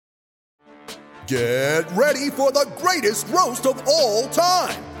Get ready for the greatest roast of all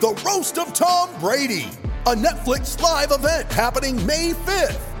time, the Roast of Tom Brady, a Netflix live event happening May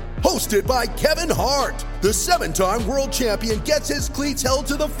 5th. Hosted by Kevin Hart, the 7-time world champion gets his cleats held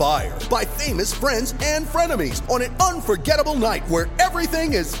to the fire by famous friends and frenemies on an unforgettable night where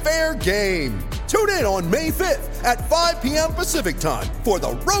everything is fair game. Tune in on May 5th at 5 p.m. Pacific time for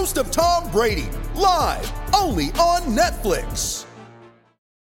the Roast of Tom Brady, live only on Netflix.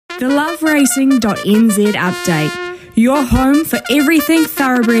 The LOVERACING.NZ update, your home for everything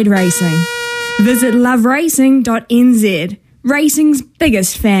thoroughbred racing. Visit LOVERACING.NZ, racing's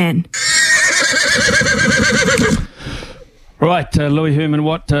biggest fan. Right, Louis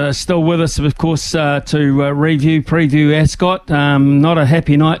Herman-Watt still with us, of course, to preview Ascot. Not a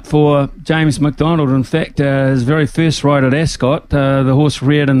happy night for James McDonald. In fact, his very first ride at Ascot, the horse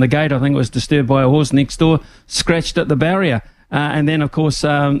reared in the gate. I think it was disturbed by a horse next door, scratched at the barrier. And then, of course,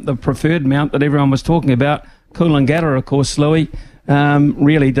 the preferred mount that everyone was talking about, Coolangatta, of course, Louis,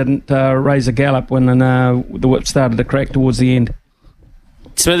 really didn't raise a gallop when the whip started to crack towards the end.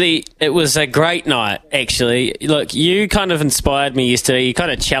 Smithy, it was a great night, actually. Look, you kind of inspired me yesterday. You kind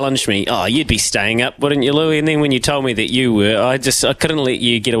of challenged me. Oh, you'd be staying up, wouldn't you, Louis? And then when you told me that you were, I couldn't let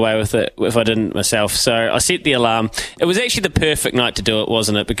you get away with it if I didn't myself. So I set the alarm. It was actually the perfect night to do it,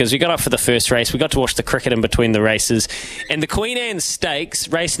 wasn't it? Because we got up for the first race. We got to watch the cricket in between the races. And the Queen Anne Stakes,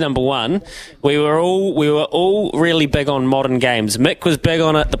 race number 1, we were all really big on modern games. Mick was big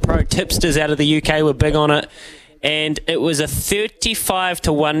on it. The pro tipsters out of the UK were big on it. And it was a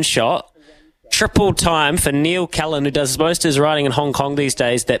 35-1 shot, triple time for Neil Cullen, who does most of his riding in Hong Kong these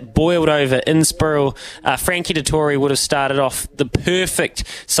days, that boiled over Inspiral. Frankie Dettori would have started off the perfect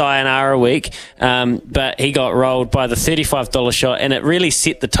sayonara week, but he got rolled by the $35 shot, and it really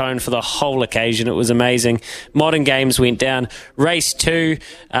set the tone for the whole occasion. It was amazing. Modern games went down. Race 2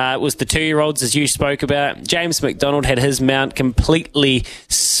 was the 2-year-olds, as you spoke about. James McDonald had his mount completely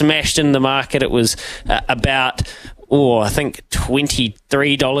smashed in the market. It was I think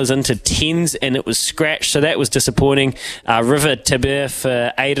 $23 into tens, and it was scratched, so that was disappointing. River Tiber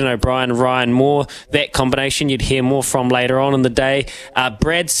for Aidan O'Brien, Ryan Moore. That combination you'd hear more from later on in the day.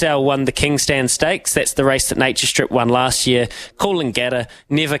 Bradsell won the Kingston Stakes. That's the race that Nature Strip won last year. Coolangatta,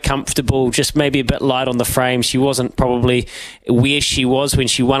 never comfortable, just maybe a bit light on the frame. She wasn't probably where she was when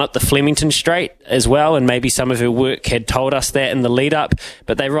she won at the Flemington Straight as well, and maybe some of her work had told us that in the lead-up,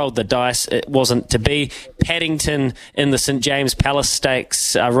 but they rolled the dice. It wasn't to be. Paddington in the St James Palace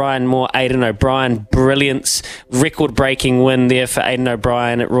Stakes, Ryan Moore, Aidan O'Brien, brilliance, record-breaking win there for Aidan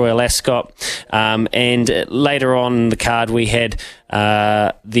O'Brien at Royal Ascot. And later on in the card we had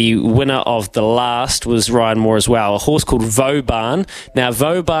the winner of the last was Ryan Moore as well, a horse called Vauban. Now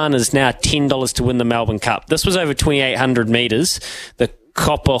Vauban is now $10 to win the Melbourne Cup. This was over 2,800 metres. The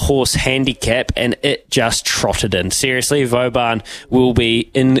Copper Horse Handicap, and it just trotted in. Seriously, Vauban will be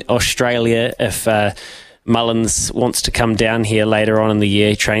in Australia if Mullins wants to come down here later on in the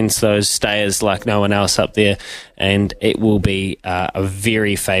year. He trains those stayers like no one else up there, and it will be a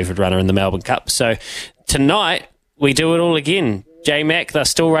very favoured runner in the Melbourne Cup. So tonight we do it all again. J-Mac, they're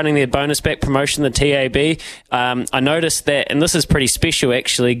still running their bonus back promotion, the TAB. I noticed that, and this is pretty special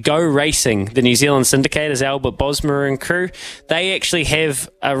actually, Go Racing, the New Zealand syndicators, Albert Bosmer and crew, they actually have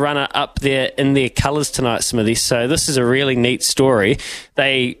a runner up there in their colours tonight, Smithy. So this is a really neat story.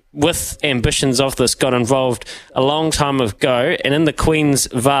 They, with ambitions of this, got involved a long time ago, and in the Queen's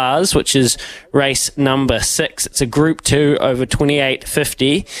Vase, which is race number 6, it's a Group 2 over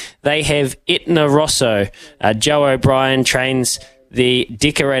 28.50, they have Etna Rosso. Joe O'Brien trains the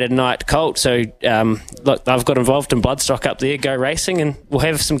Decorated Knight colt. So, look, I've got involved in Bloodstock up there, Go Racing, and we'll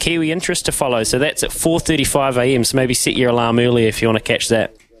have some Kiwi interest to follow. So that's at 4:35am, so maybe set your alarm early if you want to catch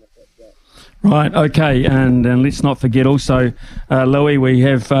that. Right, okay, and let's not forget also, Louis, we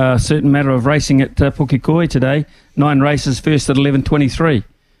have a certain matter of racing at Pukekohe today. 9 races, first at 11:23.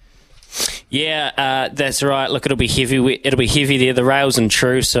 Yeah, that's right. Look, it'll be heavy. It'll be heavy there. The rails and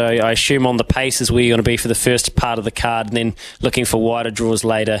true. So I assume on the pace is where you're going to be for the first part of the card, and then looking for wider draws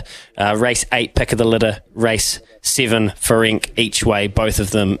later. Race 8, pick of the litter. Race 7, Ferenc, each way. Both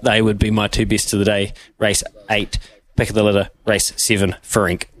of them, they would be my 2 best of the day. Race 8, pick of the litter. Race 7,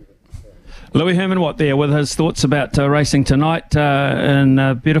 Ferenc. Louis Herman-Watt there with his thoughts about racing tonight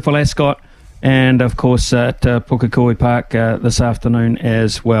in beautiful Ascot, and of course at Pukekohe Park this afternoon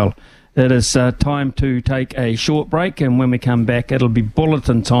as well. It is time to take a short break, and when we come back, it'll be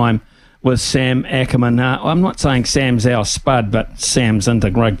bulletin time with Sam Ackerman. I'm not saying Sam's our spud, but Sam's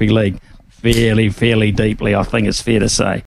into rugby league fairly deeply, I think it's fair to say.